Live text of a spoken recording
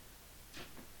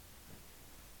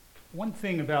One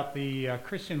thing about the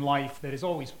Christian life that has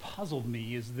always puzzled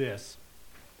me is this.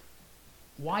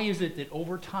 Why is it that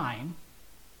over time,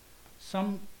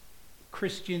 some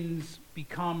Christians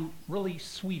become really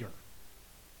sweeter?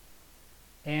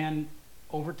 And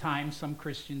over time, some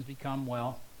Christians become,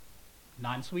 well,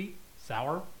 non-sweet,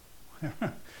 sour,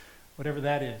 whatever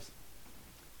that is.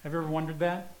 Have you ever wondered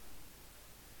that?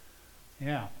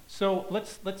 Yeah. So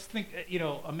let's think,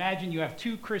 imagine you have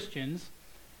two Christians.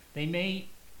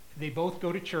 They both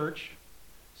go to church,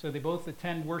 so they both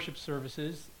attend worship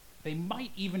services. They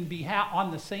might even be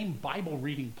on the same Bible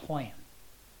reading plan.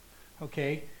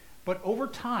 Okay? But over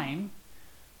time,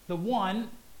 the one,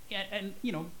 and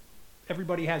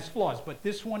everybody has flaws, but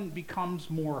this one becomes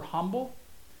more humble,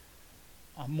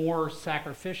 more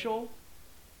sacrificial,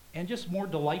 and just more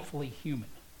delightfully human.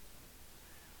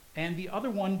 And the other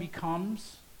one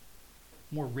becomes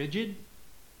more rigid,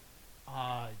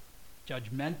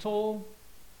 judgmental,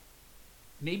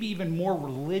 maybe even more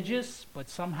religious, but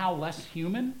somehow less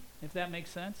human, if that makes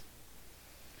sense.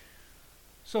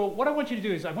 So what I want you to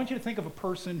do is I want you to think of a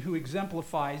person who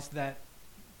exemplifies that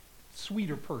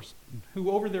sweeter person,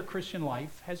 who over their Christian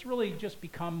life has really just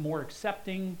become more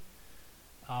accepting,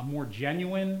 more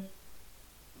genuine.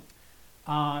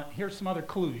 Here's some other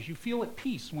clues. You feel at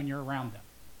peace when you're around them.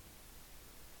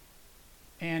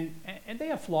 And they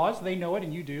have flaws, they know it,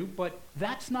 and you do, but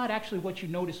that's not actually what you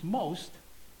notice most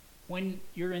when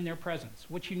you're in their presence.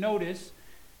 What you notice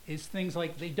is things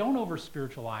like they don't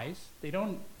over-spiritualize, they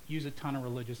don't use a ton of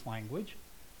religious language,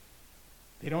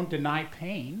 they don't deny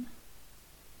pain,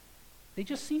 they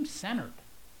just seem centered.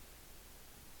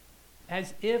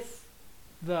 As if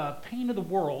the pain of the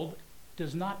world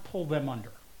does not pull them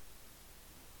under.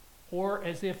 Or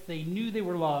as if they knew they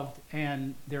were loved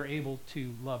and they're able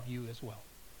to love you as well.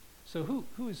 So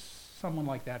who is someone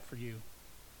like that for you?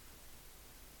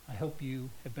 I hope you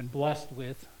have been blessed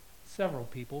with several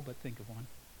people, but think of one.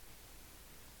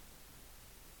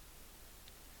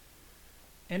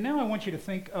 And now I want you to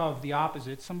think of the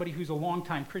opposite, somebody who's a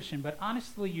longtime Christian, but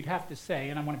honestly you'd have to say,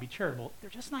 and I want to be charitable, they're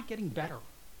just not getting better.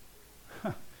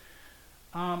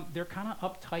 They're kind of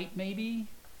uptight maybe,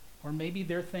 or maybe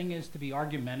their thing is to be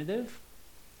argumentative.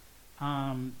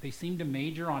 They seem to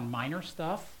major on minor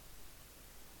stuff.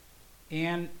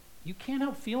 And you can't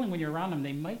help feeling when you're around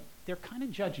them, they're kind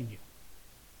of judging you.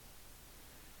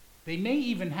 They may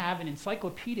even have an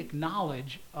encyclopedic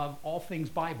knowledge of all things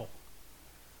Bible.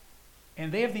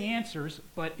 And they have the answers,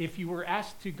 but if you were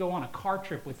asked to go on a car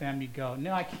trip with them, you'd go,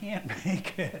 no, I can't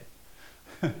make it.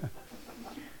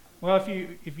 Well,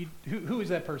 who is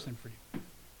that person for you?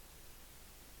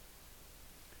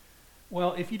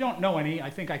 Well, if you don't know any, I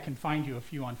think I can find you a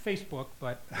few on Facebook,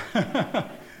 but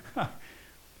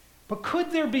but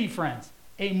could there be, friends,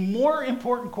 a more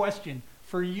important question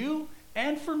for you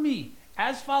and for me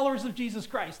as followers of Jesus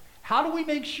Christ? How do we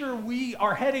make sure we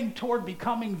are heading toward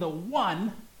becoming the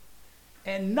one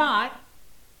and not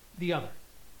the other?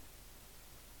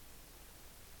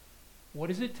 What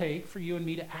does it take for you and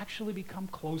me to actually become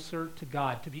closer to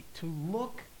God, to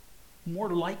look more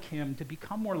like Him, to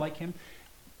become more like Him,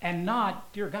 and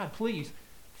not, dear God, please,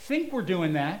 think we're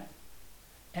doing that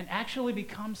and actually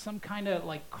become some kind of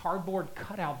like cardboard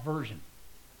cutout version?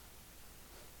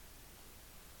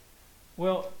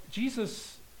 Well,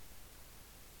 Jesus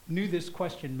knew this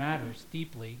question matters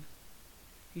deeply.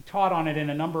 He taught on it in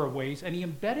a number of ways, and he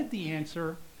embedded the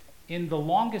answer in the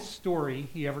longest story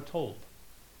he ever told.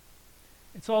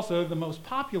 It's also the most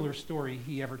popular story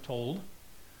he ever told.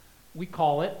 We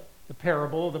call it the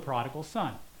parable of the prodigal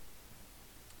son.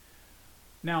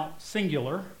 Now,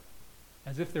 singular,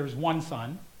 as if there's one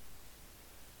son.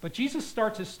 But Jesus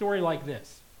starts his story like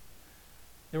this.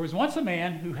 There was once a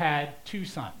man who had two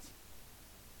sons.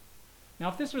 Now,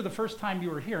 if this were the first time you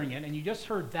were hearing it, and you just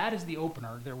heard that as the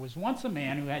opener, there was once a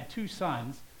man who had two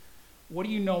sons, what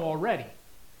do you know already?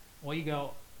 Well, you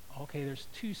go, okay, there's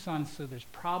two sons, so there's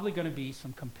probably going to be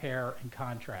some compare and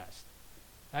contrast.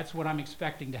 That's what I'm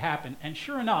expecting to happen. And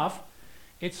sure enough,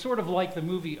 it's sort of like the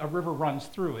movie A River Runs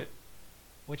Through It,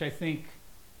 which I think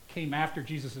came after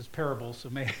Jesus' parable, so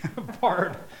may have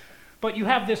part. But you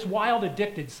have this wild,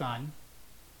 addicted son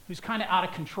who's kind of out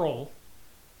of control.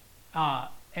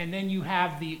 And then you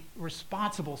have the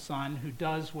responsible son who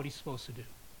does what he's supposed to do.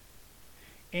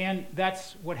 And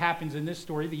that's what happens in this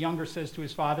story. The younger says to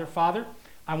his father, Father,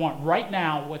 I want right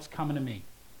now what's coming to me.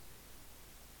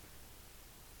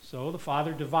 So the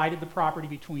father divided the property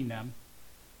between them.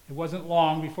 It wasn't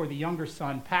long before the younger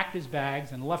son packed his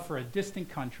bags and left for a distant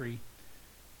country.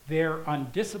 There,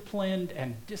 undisciplined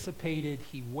and dissipated,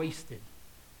 he wasted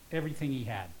everything he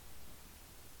had.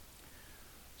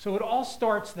 So it all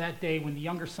starts that day when the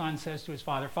younger son says to his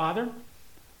father, Father,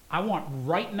 I want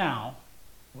right now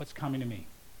what's coming to me.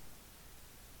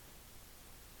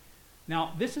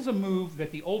 Now, this is a move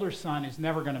that the older son is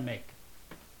never going to make,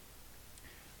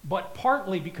 but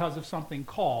partly because of something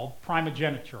called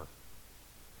primogeniture.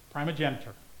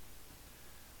 Primogeniture.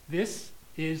 This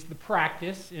is the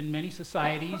practice in many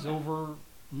societies over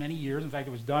many years. In fact,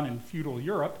 it was done in feudal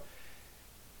Europe,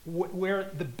 where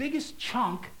the biggest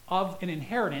chunk of an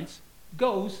inheritance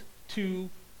goes to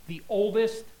the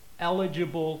oldest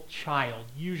eligible child,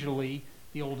 usually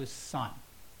the oldest son.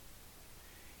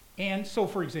 And so,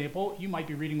 for example, you might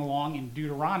be reading along in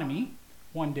Deuteronomy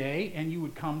one day, and you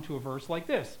would come to a verse like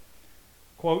this.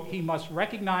 Quote, he must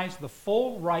recognize the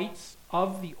full rights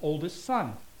of the oldest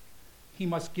son. He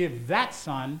must give that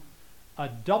son a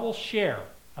double share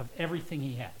of everything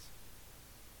he has.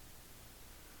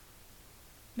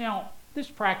 Now, this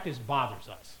practice bothers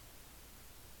us,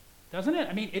 doesn't it?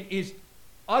 I mean, it is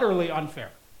utterly unfair.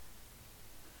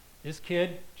 This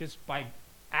kid, just by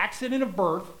accident of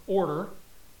birth, order,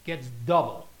 gets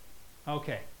double.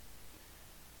 Okay.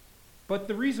 But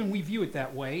the reason we view it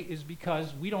that way is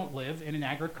because we don't live in an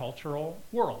agricultural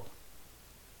world.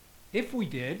 If we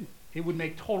did, it would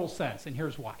make total sense, and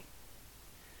here's why.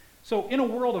 So in a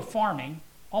world of farming,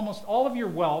 almost all of your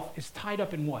wealth is tied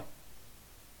up in what?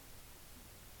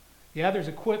 Yeah, there's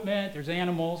equipment, there's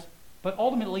animals, but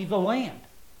ultimately the land.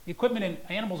 The equipment and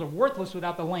animals are worthless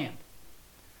without the land.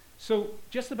 So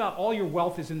just about all your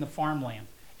wealth is in the farmland.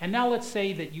 And now let's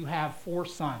say that you have 4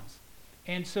 sons.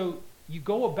 And so you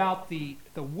go about the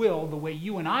will the way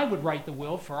you and I would write the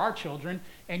will for our children,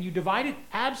 and you divide it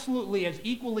absolutely as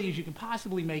equally as you can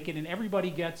possibly make it, and everybody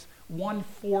gets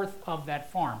 1/4 of that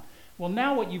farm. Well,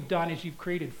 now what you've done is you've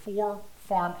created 4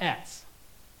 farmettes,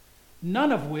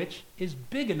 none of which is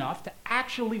big enough to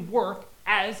actually work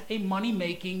as a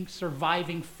money-making,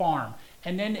 surviving farm.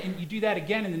 And you do that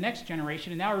again in the next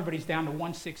generation, and now everybody's down to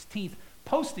 1/16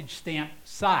 postage stamp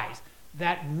size.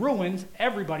 That ruins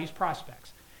everybody's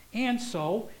prospects. And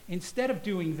so, instead of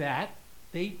doing that,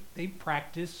 they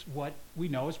practice what we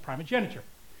know as primogeniture.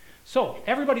 So,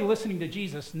 everybody listening to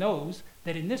Jesus knows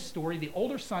that in this story, the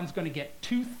older son's going to get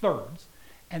 2/3,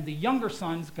 and the younger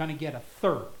son's going to get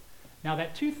 1/3. Now,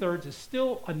 that 2/3 is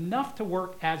still enough to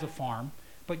work as a farm,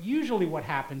 but usually what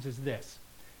happens is this.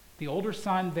 The older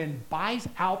son then buys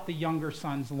out the younger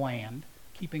son's land,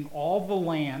 keeping all the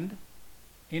land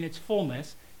in its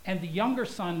fullness, and the younger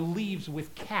son leaves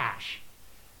with cash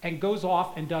and goes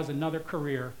off and does another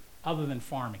career other than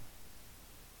farming.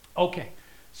 Okay,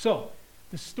 so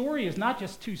the story is not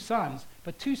just 2 sons,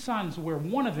 but 2 sons where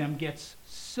one of them gets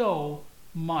so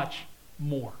much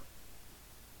more.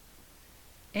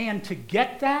 And to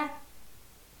get that,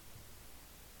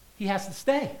 he has to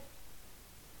stay.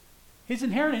 His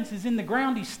inheritance is in the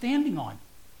ground he's standing on.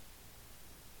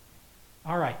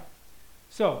 All right.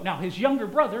 So now his younger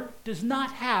brother does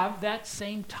not have that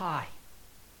same tie.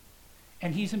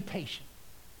 And he's impatient.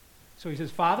 So he says,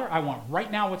 Father, I want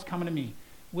right now what's coming to me,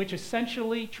 which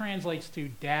essentially translates to,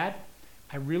 Dad,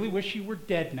 I really wish you were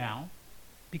dead now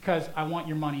because I want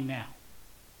your money now.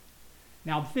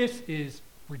 Now this is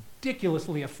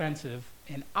ridiculously offensive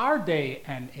in our day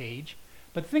and age,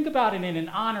 but think about it in an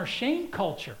honor-shame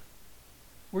culture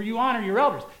where you honor your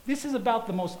elders. This is about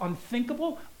the most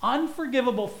unthinkable,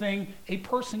 unforgivable thing a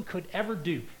person could ever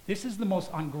do. This is the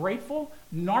most ungrateful,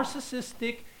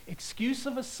 narcissistic excuse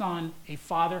of a son a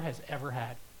father has ever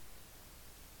had.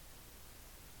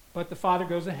 But the father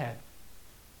goes ahead.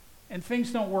 And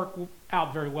things don't work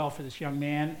out very well for this young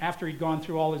man. After he'd gone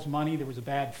through all his money, there was a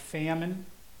bad famine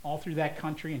all through that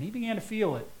country, and he began to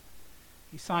feel it.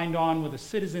 He signed on with a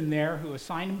citizen there who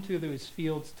assigned him to his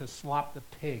fields to slop the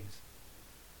pigs.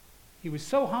 He was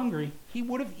so hungry, he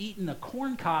would have eaten the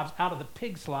corn cobs out of the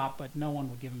pig slop, but no one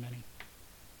would give him any.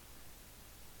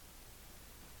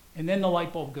 And then the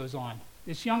light bulb goes on.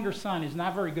 This younger son is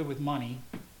not very good with money,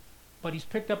 but he's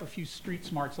picked up a few street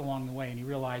smarts along the way, and he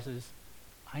realizes,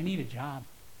 I need a job.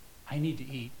 I need to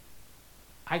eat.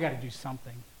 I got to do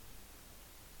something.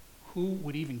 Who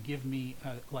would even give me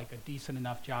a decent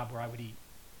enough job where I would eat?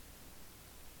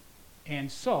 And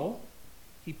so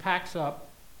he packs up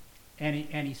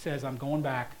and he says, I'm going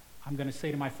back. I'm going to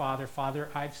say to my father, Father,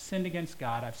 I've sinned against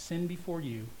God. I've sinned before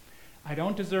you. I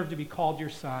don't deserve to be called your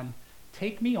son.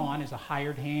 Take me on as a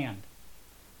hired hand.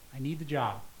 I need the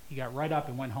job. He got right up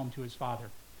and went home to his father.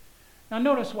 Now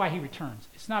notice why he returns.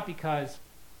 It's not because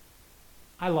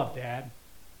I love Dad.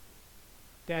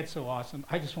 Dad's so awesome.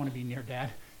 I just want to be near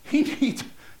Dad. He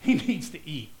needs to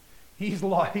eat. He's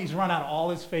run out of all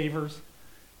his favors.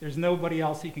 There's nobody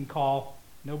else he can call.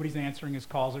 Nobody's answering his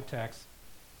calls or texts.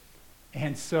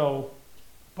 And so,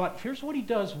 but here's what he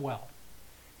does well.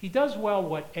 He does well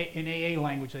what in AA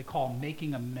language they call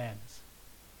making amends.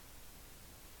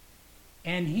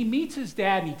 And he meets his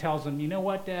dad and he tells him, you know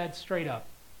what, Dad, straight up,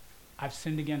 I've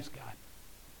sinned against God.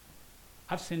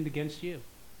 I've sinned against you.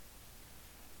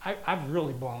 I've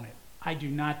really blown it. I do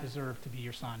not deserve to be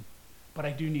your son, but I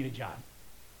do need a job.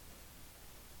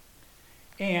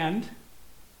 And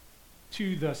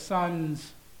to the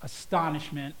son's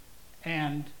astonishment,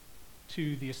 and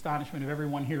to the astonishment of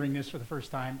everyone hearing this for the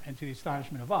first time, and to the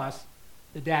astonishment of us,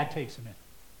 the dad takes him in.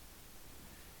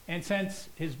 And since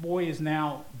his boy is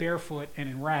now barefoot and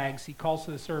in rags, he calls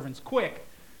to the servants, quick,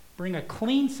 bring a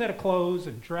clean set of clothes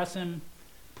and dress him,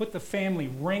 put the family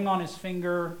ring on his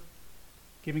finger,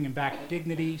 giving him back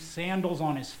dignity, sandals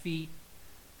on his feet,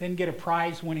 then get a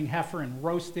prize-winning heifer and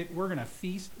roast it. We're going to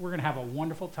feast. We're going to have a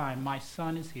wonderful time. My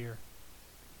son is here.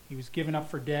 He was given up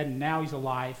for dead, and now he's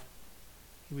alive.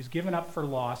 He was given up for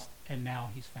lost, and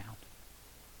now he's found.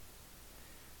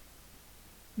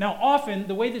 Now, often,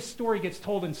 the way this story gets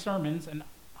told in sermons, and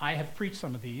I have preached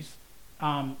some of these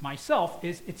myself,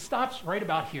 is it stops right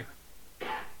about here.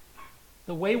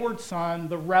 The wayward son,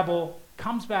 the rebel,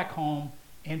 comes back home,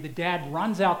 and the dad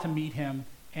runs out to meet him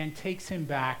and takes him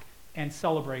back and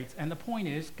celebrates. And the point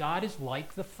is, God is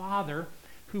like the Father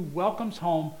who welcomes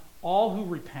home all who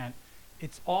repent.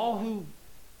 It's all who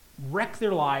wreck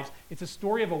their lives. It's a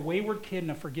story of a wayward kid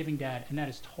and a forgiving dad, and that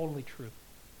is totally true.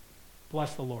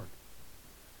 Bless the Lord.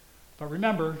 But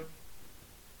remember,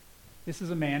 this is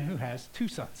a man who has two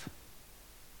sons.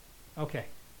 Okay.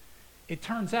 It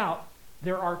turns out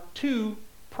there are two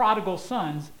prodigal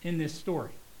sons in this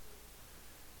story.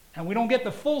 And we don't get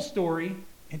the full story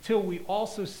until we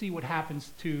also see what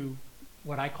happens to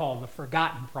what I call the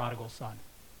forgotten prodigal son,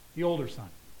 the older son.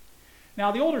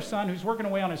 Now, the older son, who's working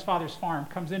away on his father's farm,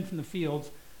 comes in from the fields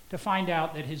to find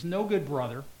out that his no-good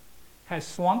brother has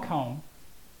slunk home,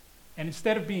 and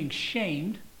instead of being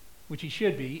shamed, which he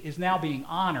should be, is now being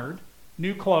honored.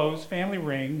 New clothes, family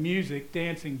ring, music,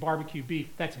 dancing, barbecue beef.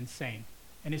 That's insane.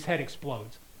 And his head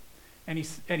explodes. And he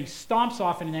stomps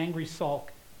off in an angry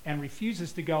sulk and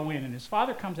refuses to go in. And his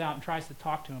father comes out and tries to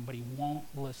talk to him, but he won't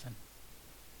listen.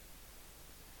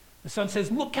 The son says,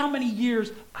 look how many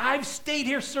years I've stayed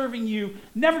here serving you,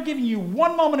 never giving you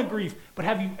one moment of grief, but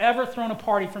have you ever thrown a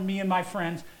party for me and my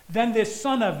friends? Then this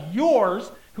son of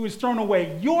yours, who has thrown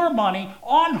away your money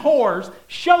on whores,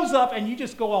 shows up and you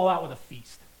just go all out with a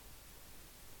feast.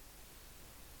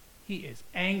 He is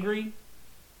angry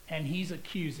and he's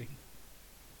accusing.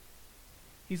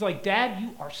 He's like, Dad,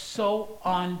 you are so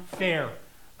unfair.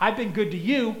 I've been good to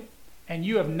you, and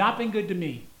you have not been good to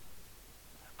me.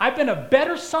 I've been a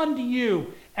better son to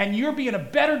you, and you're being a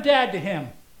better dad to him.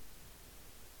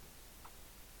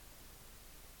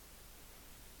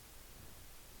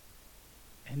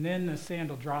 And then the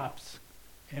sandal drops,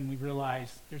 and we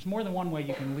realize there's more than one way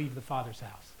you can leave the Father's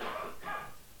house.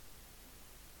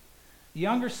 The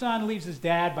younger son leaves his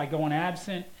dad by going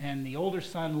absent, and the older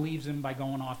son leaves him by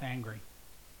going off angry.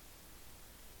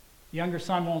 The younger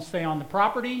son won't stay on the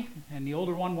property, and the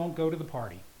older one won't go to the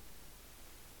party.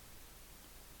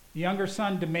 The younger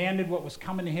son demanded what was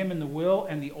coming to him in the will,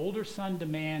 and the older son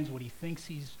demands what he thinks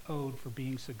he's owed for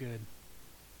being so good.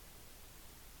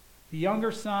 The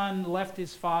younger son left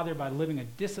his father by living a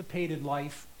dissipated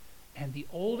life, and the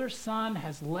older son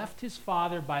has left his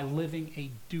father by living a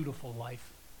dutiful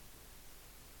life.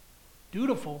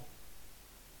 Dutiful,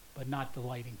 but not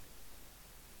delighting.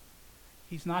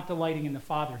 He's not delighting in the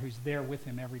Father who's there with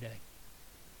him every day.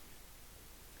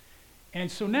 And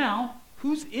so now,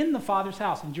 who's in the Father's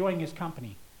house enjoying his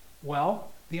company? Well,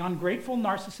 the ungrateful,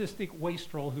 narcissistic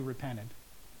wastrel who repented,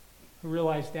 who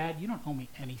realized, Dad, you don't owe me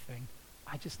anything.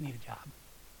 I just need a job.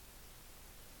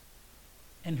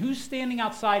 And who's standing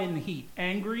outside in the heat?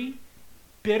 Angry,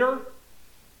 bitter,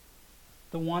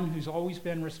 the one who's always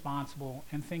been responsible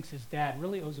and thinks his dad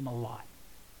really owes him a lot.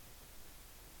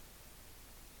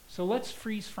 So let's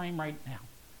freeze frame right now.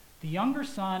 The younger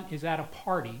son is at a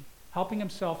party helping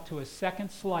himself to a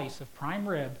second slice of prime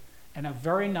rib and a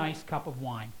very nice cup of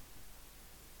wine.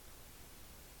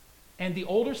 And the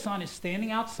older son is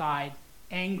standing outside,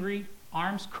 angry,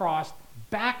 arms crossed,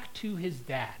 back to his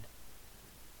dad.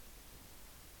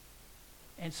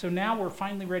 And so now we're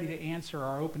finally ready to answer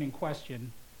our opening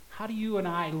question. How do you and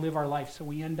I live our life so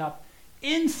we end up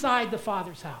inside the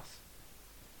Father's house,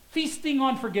 feasting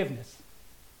on forgiveness,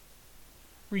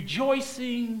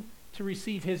 rejoicing to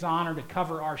receive his honor to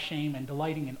cover our shame, and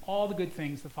delighting in all the good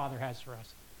things the Father has for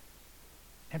us?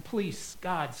 And please,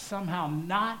 God, somehow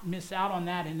not miss out on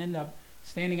that and end up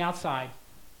standing outside,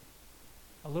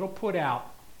 a little put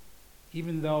out,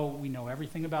 even though we know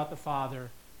everything about the Father,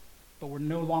 but we're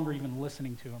no longer even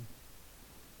listening to him.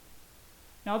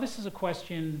 Now, this is a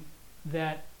question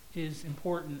that is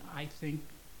important, I think.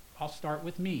 I'll start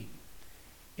with me.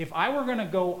 If I were going to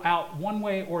go out one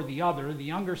way or the other, the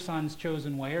younger son's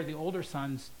chosen way or the older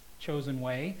son's chosen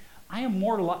way, I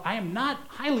am not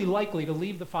highly likely to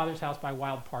leave the Father's house by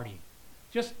wild partying,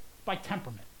 just by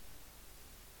temperament.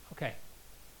 Okay.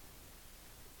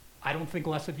 I don't think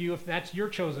less of you if that's your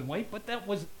chosen way, but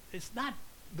it's not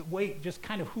the way, just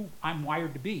kind of who I'm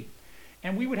wired to be.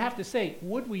 And we would have to say,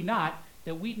 would we not,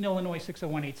 that Wheaton, Illinois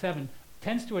 60187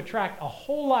 tends to attract a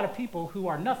whole lot of people who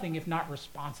are nothing if not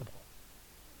responsible.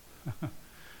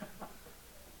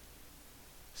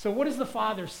 So what does the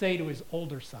Father say to his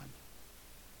older son?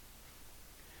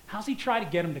 How's he try to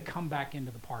get him to come back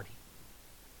into the party?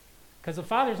 Because the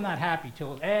Father's not happy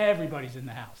till everybody's in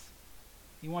the house.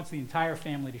 He wants the entire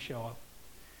family to show up.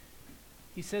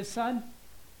 He says, son,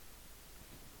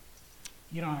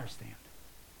 you don't understand.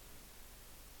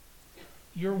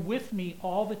 You're with me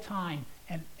all the time,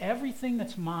 and everything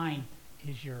that's mine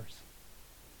is yours.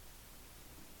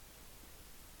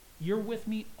 You're with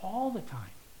me all the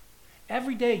time.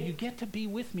 Every day you get to be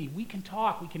with me. We can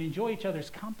talk. We can enjoy each other's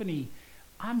company.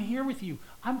 I'm here with you.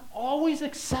 I'm always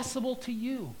accessible to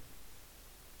you.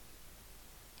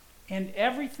 And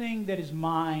everything that is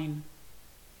mine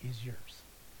is yours.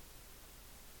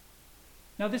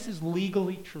 Now, this is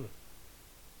legally true.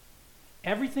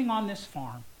 Everything on this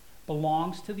farm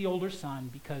belongs to the older son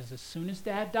because as soon as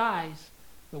dad dies,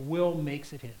 the will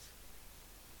makes it his.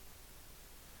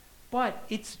 But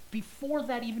it's before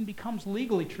that even becomes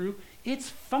legally true, it's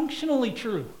functionally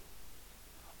true.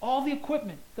 All the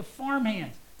equipment, the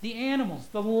farmhands, the animals,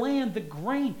 the land, the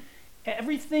grain,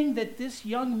 everything that this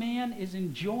young man is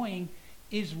enjoying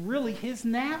is really his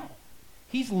now.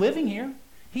 He's living here.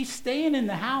 He's staying in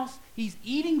the house. He's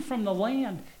eating from the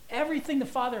land. Everything the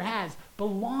Father has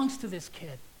belongs to this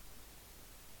kid.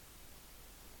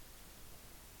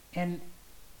 And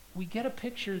we get a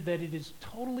picture that it is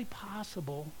totally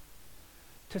possible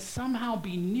to somehow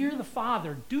be near the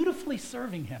Father, dutifully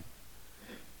serving him,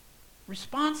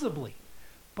 responsibly,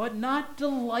 but not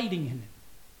delighting in it.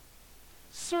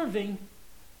 Serving,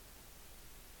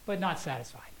 but not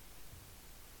satisfied.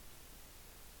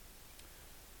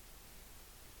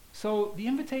 So the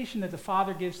invitation that the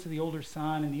Father gives to the older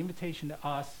son and the invitation to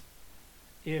us,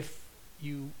 if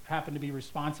you happen to be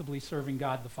responsibly serving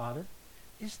God the Father,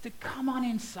 is to come on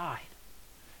inside.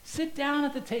 Sit down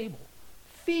at the table.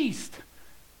 Feast.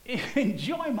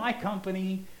 Enjoy my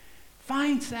company.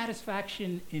 Find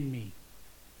satisfaction in me.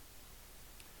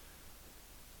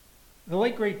 The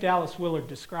late, great Dallas Willard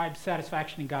describes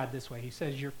satisfaction in God this way. He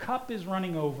says, your cup is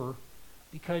running over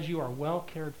because you are well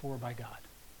cared for by God.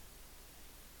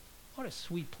 What a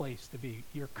sweet place to be.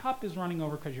 Your cup is running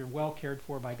over because you're well cared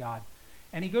for by God.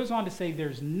 And he goes on to say,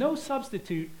 there's no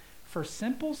substitute for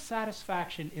simple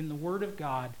satisfaction in the Word of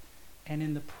God and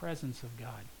in the presence of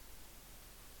God.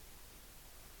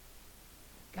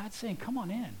 God's saying, come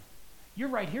on in. You're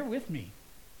right here with me.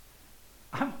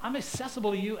 I'm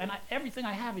accessible to you, and everything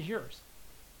I have is yours.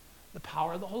 The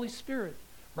power of the Holy Spirit,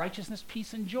 righteousness,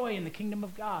 peace, and joy in the kingdom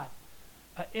of God,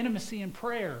 intimacy and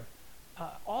prayer,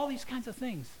 all these kinds of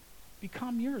things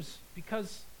become yours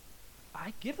because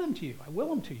I give them to you. I will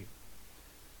them to you.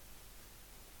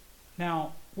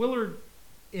 Now, Willard,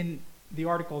 in the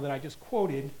article that I just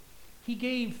quoted, he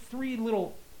gave three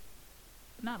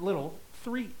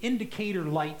indicator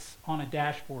lights on a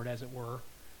dashboard, as it were,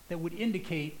 that would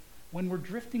indicate when we're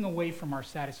drifting away from our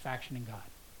satisfaction in God.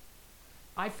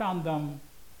 I found them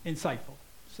insightful.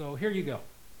 So here you go.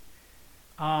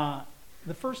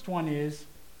 The first one is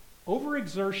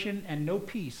overexertion and no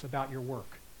peace about your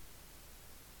work.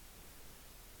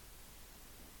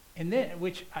 And then,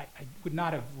 which I would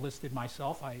not have listed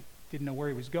myself. I didn't know where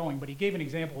he was going, but he gave an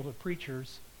example of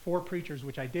preachers, 4 preachers,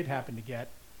 which I did happen to get.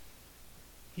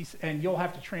 And you'll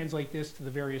have to translate this to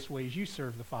the various ways you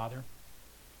serve the Father.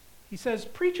 He says,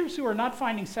 preachers who are not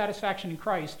finding satisfaction in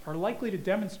Christ are likely to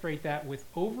demonstrate that with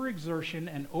overexertion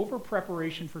and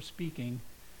over-preparation for speaking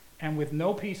and with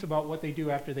no peace about what they do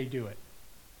after they do it.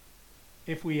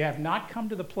 If we have not come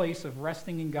to the place of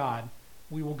resting in God,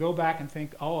 we will go back and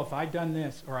think, oh, if I'd done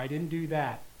this or I didn't do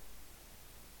that.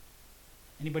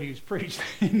 Anybody who's preached,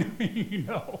 you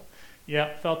know.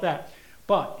 Yeah, felt that.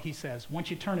 But, he says, once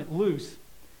you turn it loose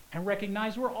and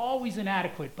recognize we're always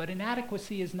inadequate, but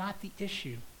inadequacy is not the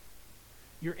issue.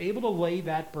 You're able to lay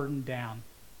that burden down.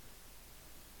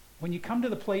 When you come to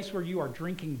the place where you are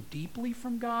drinking deeply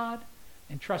from God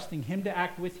and trusting him to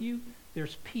act with you,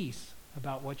 there's peace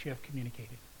about what you have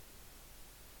communicated.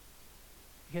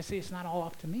 Because see, it's not all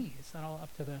up to me. It's not all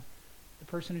up to the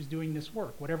person who's doing this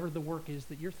work, whatever the work is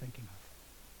that you're thinking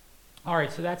of. All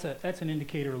right, so that's an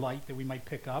indicator light that we might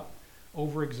pick up.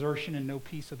 Overexertion and no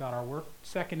peace about our work.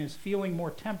 Second is feeling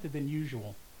more tempted than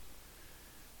usual.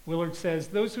 Willard says,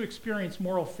 those who experience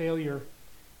moral failure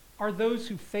are those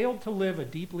who failed to live a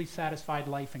deeply satisfied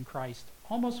life in Christ,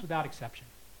 almost without exception.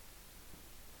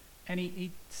 And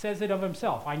he says it of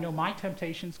himself. I know my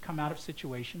temptations come out of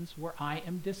situations where I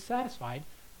am dissatisfied,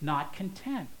 not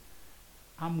content.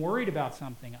 I'm worried about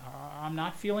something. I'm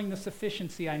not feeling the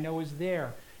sufficiency I know is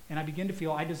there. And I begin to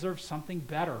feel I deserve something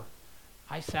better.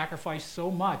 I sacrifice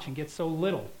so much and get so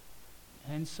little.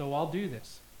 And so I'll do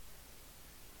this.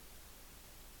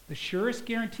 The surest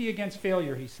guarantee against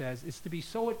failure, he says, is to be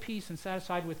so at peace and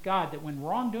satisfied with God that when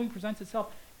wrongdoing presents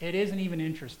itself, it isn't even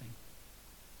interesting.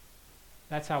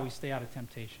 That's how we stay out of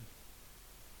temptation.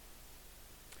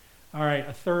 All right,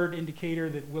 a third indicator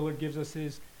that Willard gives us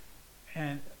is,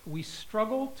 and we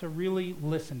struggle to really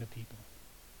listen to people.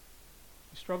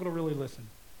 We struggle to really listen.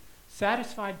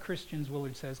 Satisfied Christians,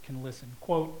 Willard says, can listen.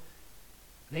 Quote,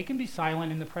 they can be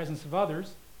silent in the presence of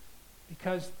others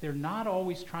because they're not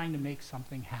always trying to make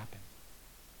something happen.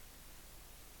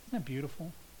 Isn't that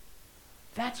beautiful?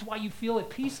 That's why you feel at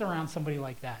peace around somebody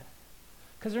like that.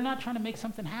 Because they're not trying to make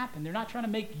something happen. They're not trying to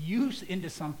make you into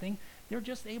something. They're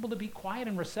just able to be quiet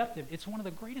and receptive. It's one of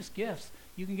the greatest gifts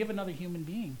you can give another human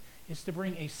being, is to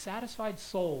bring a satisfied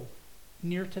soul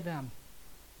near to them.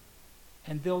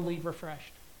 And they'll leave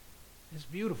refreshed. It's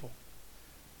beautiful.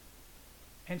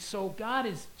 And so God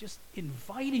is just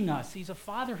inviting us. He's a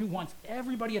father who wants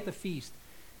everybody at the feast.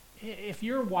 If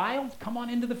you're wild, come on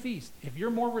into the feast. If you're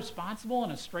more responsible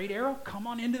and a straight arrow, come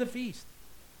on into the feast.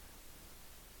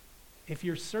 If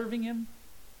you're serving him,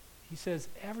 he says,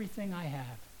 everything I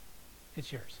have,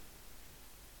 it's yours.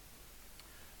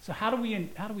 So how do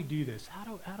we do this?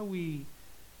 How do we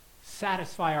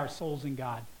satisfy our souls in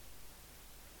God?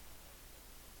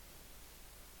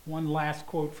 One last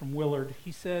quote from Willard.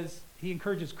 He says he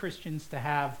encourages Christians to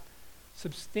have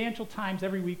substantial times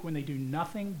every week when they do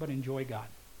nothing but enjoy God.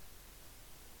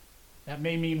 That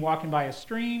may mean walking by a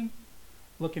stream,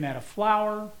 looking at a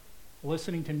flower,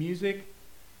 listening to music,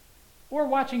 or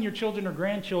watching your children or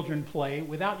grandchildren play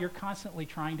without your constantly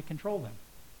trying to control them.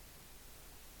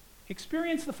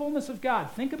 Experience the fullness of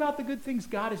God. Think about the good things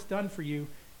God has done for you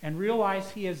and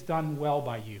realize he has done well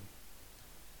by you.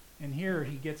 And here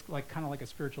he gets kind of like a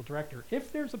spiritual director.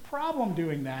 If there's a problem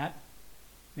doing that,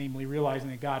 namely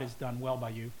realizing that God has done well by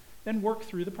you, then work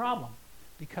through the problem,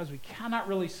 because we cannot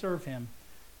really serve him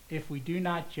if we do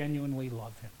not genuinely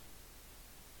love him.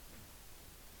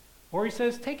 Or he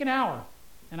says, take an hour.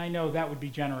 And I know that would be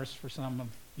generous for some of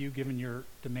you given your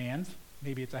demands.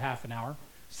 Maybe it's a half an hour.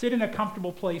 Sit in a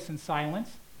comfortable place in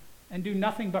silence and do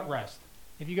nothing but rest.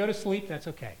 If you go to sleep, that's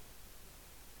okay.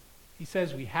 He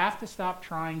says we have to stop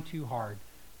trying too hard.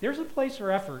 There's a place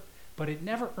for effort, but it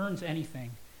never earns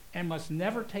anything and must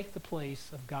never take the place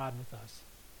of God with us.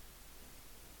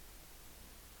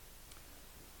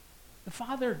 The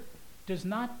father does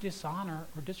not dishonor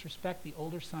or disrespect the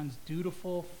older son's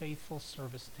dutiful, faithful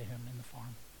service to him in the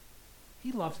farm.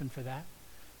 He loves him for that.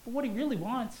 But what he really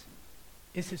wants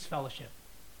is his fellowship.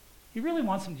 He really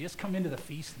wants him to just come into the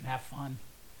feast and have fun.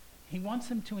 He wants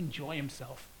him to enjoy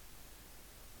himself.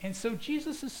 And so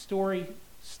Jesus' story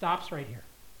stops right here.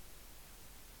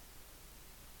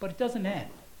 But it doesn't end.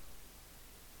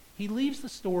 He leaves the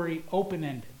story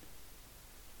open-ended.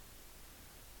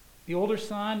 The older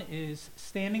son is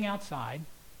standing outside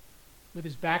with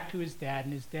his back to his dad,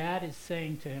 and his dad is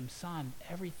saying to him, son,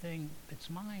 everything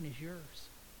that's mine is yours.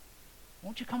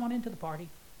 Won't you come on into the party?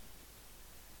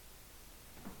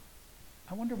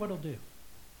 I wonder what he'll do.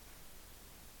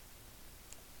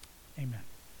 Amen.